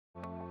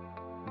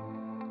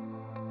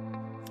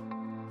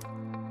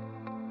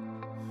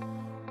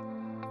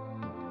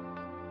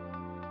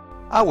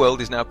Our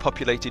world is now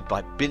populated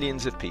by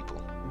billions of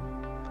people.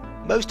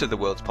 Most of the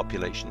world's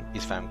population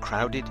is found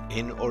crowded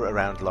in or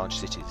around large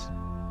cities.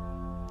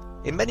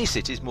 In many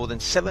cities, more than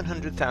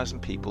 700,000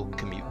 people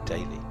commute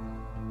daily.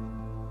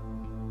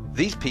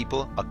 These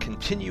people are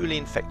continually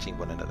infecting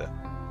one another,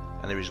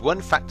 and there is one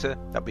factor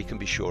that we can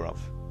be sure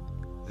of,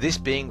 this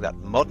being that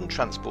modern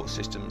transport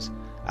systems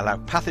allow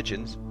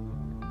pathogens,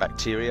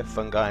 bacteria,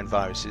 fungi and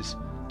viruses,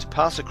 to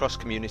pass across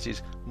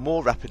communities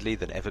more rapidly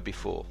than ever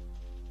before.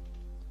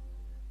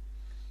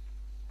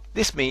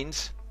 This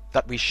means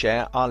that we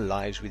share our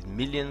lives with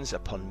millions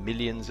upon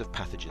millions of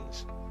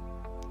pathogens.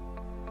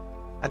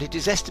 And it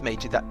is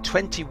estimated that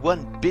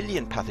 21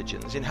 billion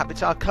pathogens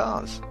inhabit our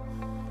cars,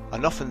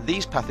 and often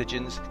these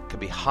pathogens can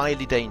be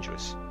highly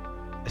dangerous,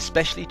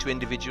 especially to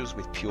individuals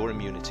with pure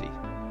immunity.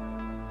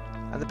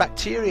 And the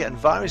bacteria and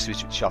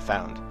viruses which are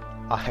found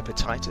are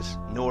hepatitis,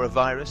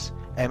 norovirus,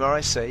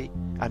 MRSA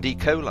and E.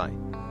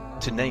 coli,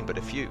 to name but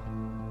a few.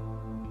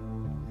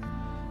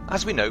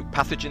 As we know,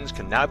 pathogens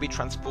can now be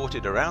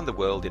transported around the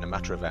world in a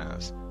matter of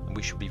hours, and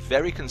we should be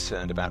very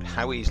concerned about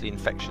how easily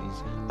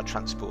infections are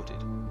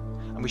transported,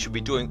 and we should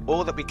be doing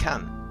all that we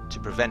can to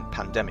prevent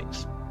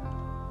pandemics.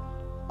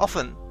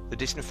 Often, the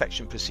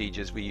disinfection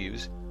procedures we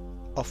use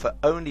offer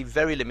only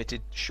very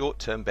limited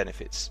short-term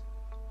benefits,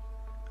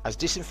 as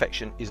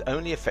disinfection is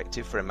only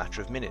effective for a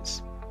matter of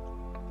minutes,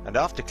 and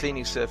after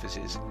cleaning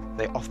surfaces,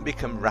 they often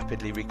become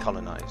rapidly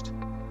recolonized.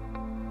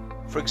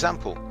 For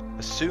example,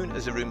 as soon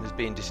as a room has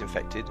been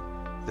disinfected,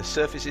 the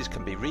surfaces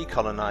can be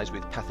recolonized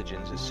with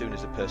pathogens as soon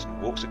as a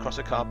person walks across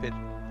a carpet,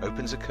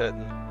 opens a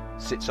curtain,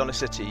 sits on a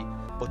settee,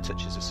 or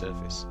touches a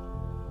surface.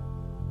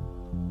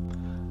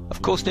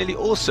 Of course, nearly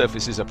all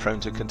surfaces are prone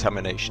to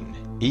contamination,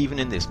 even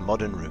in this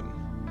modern room.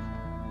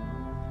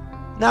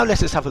 Now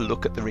let us have a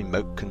look at the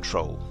remote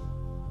control.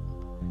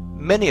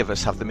 Many of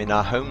us have them in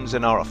our homes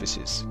and our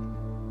offices.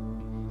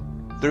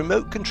 The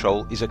remote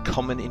control is a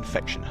common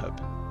infection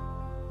hub.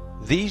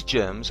 These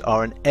germs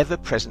are an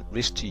ever-present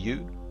risk to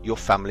you, your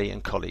family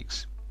and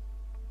colleagues.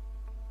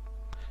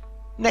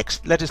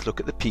 Next, let us look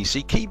at the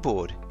PC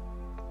keyboard.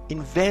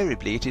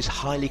 Invariably, it is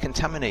highly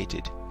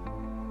contaminated.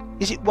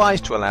 Is it wise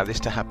to allow this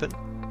to happen?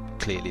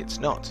 Clearly it's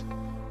not.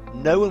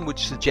 No one would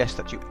suggest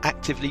that you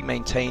actively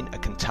maintain a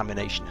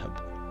contamination hub,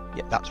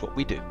 yet that's what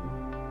we do.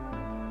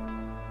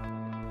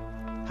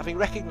 Having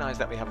recognized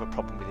that we have a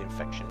problem with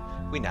infection,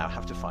 we now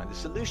have to find the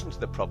solution to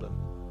the problem,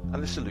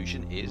 and the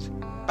solution is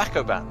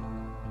Bacoban.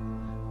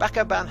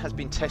 Bacoban has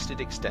been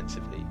tested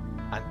extensively,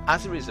 and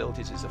as a result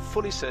it is a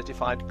fully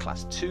certified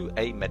Class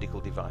 2A medical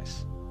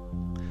device.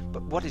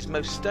 But what is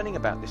most stunning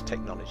about this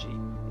technology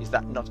is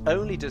that not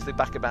only does the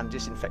Bacoban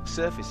disinfect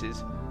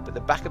surfaces, but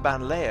the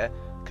Bacoban layer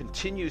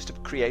continues to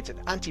create an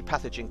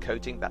antipathogen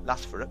coating that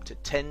lasts for up to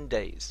 10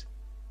 days.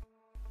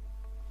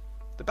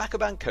 The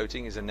Bacoban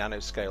coating is a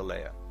nanoscale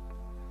layer.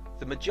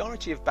 The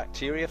majority of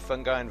bacteria,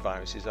 fungi and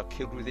viruses are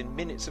killed within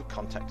minutes of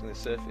contacting the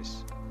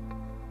surface.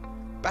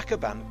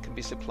 Bacoban can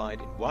be supplied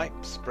in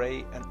wipe,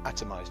 spray and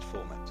atomized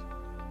format.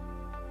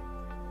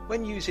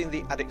 When using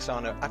the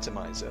Antibacterial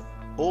atomizer,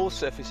 all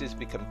surfaces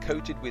become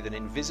coated with an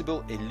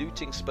invisible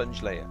eluting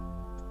sponge layer.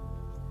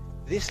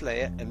 This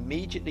layer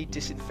immediately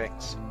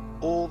disinfects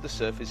all the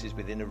surfaces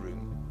within a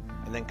room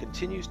and then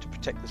continues to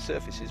protect the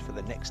surfaces for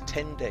the next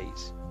 10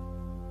 days.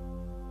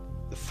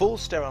 The full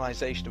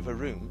sterilization of a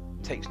room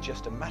takes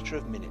just a matter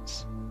of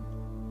minutes.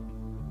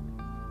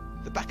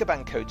 The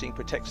Bacoban coating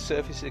protects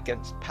surfaces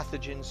against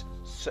pathogens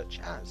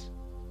such as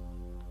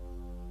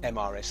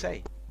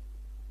MRSA,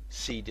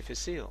 C.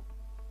 difficile,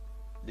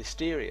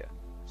 Listeria,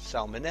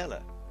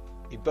 Salmonella,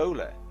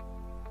 Ebola,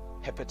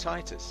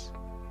 hepatitis,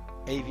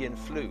 avian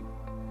flu,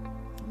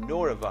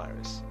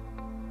 norovirus,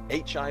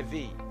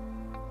 HIV,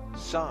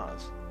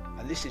 SARS,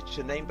 and this is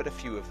to name but a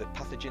few of the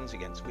pathogens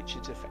against which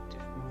it's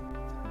effective.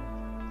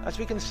 As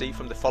we can see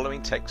from the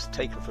following text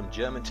taken from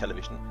German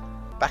television,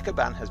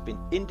 Bacoban has been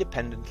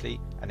independently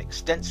and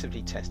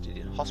extensively tested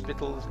in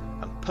hospitals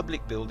and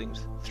public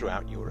buildings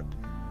throughout Europe.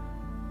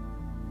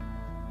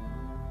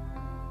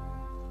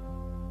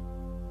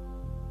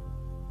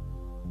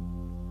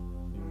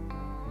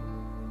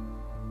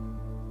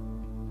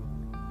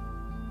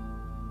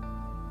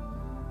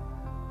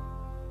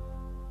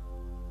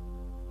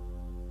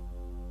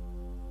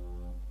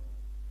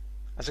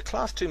 As a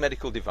Class 2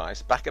 medical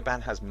device,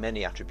 Bacoban has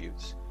many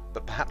attributes,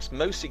 but perhaps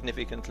most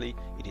significantly,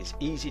 it is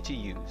easy to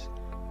use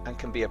and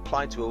can be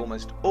applied to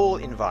almost all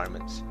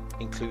environments,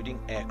 including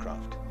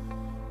aircraft.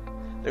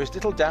 There is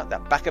little doubt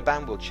that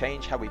Bacoban will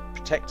change how we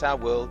protect our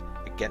world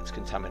against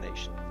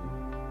contamination.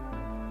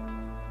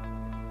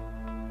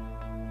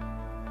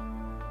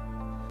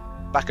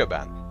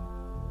 Bacoban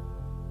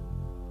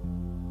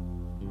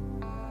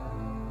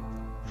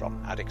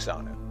from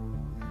Antibacterial.